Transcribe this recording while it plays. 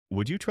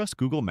Would you trust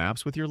Google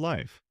Maps with your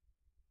life?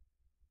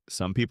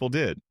 Some people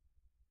did,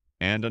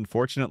 and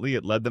unfortunately,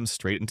 it led them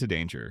straight into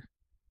danger.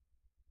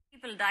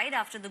 People died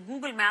after the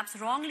Google Maps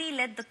wrongly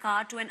led the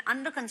car to an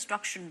under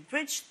construction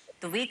bridge.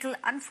 The vehicle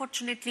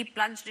unfortunately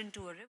plunged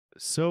into a river.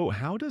 So,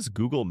 how does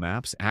Google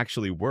Maps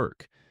actually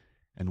work?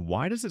 And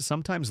why does it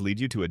sometimes lead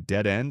you to a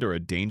dead end or a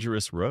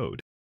dangerous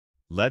road?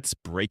 Let's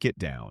break it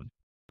down.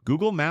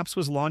 Google Maps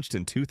was launched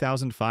in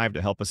 2005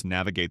 to help us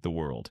navigate the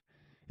world.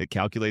 It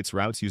calculates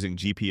routes using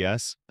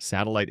GPS,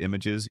 satellite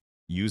images,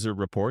 user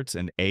reports,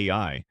 and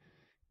AI.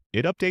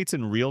 It updates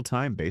in real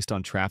time based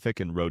on traffic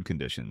and road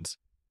conditions.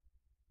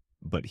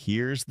 But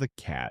here's the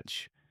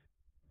catch.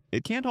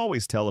 It can't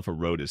always tell if a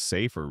road is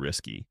safe or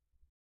risky.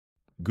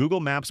 Google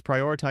Maps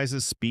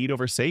prioritizes speed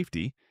over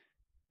safety.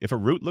 If a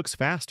route looks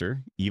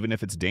faster, even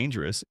if it's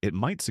dangerous, it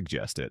might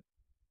suggest it.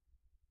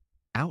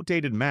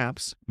 Outdated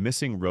maps,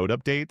 missing road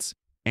updates,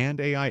 and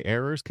AI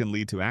errors can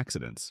lead to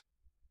accidents.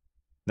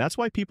 That's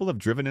why people have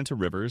driven into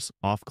rivers,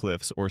 off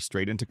cliffs, or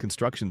straight into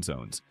construction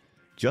zones,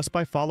 just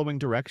by following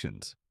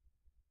directions.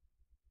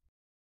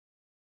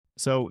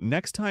 So,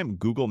 next time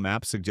Google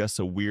Maps suggests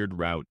a weird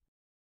route,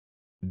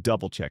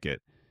 double check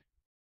it.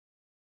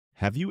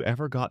 Have you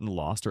ever gotten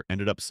lost or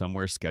ended up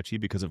somewhere sketchy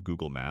because of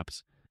Google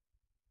Maps?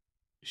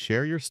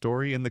 Share your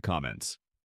story in the comments.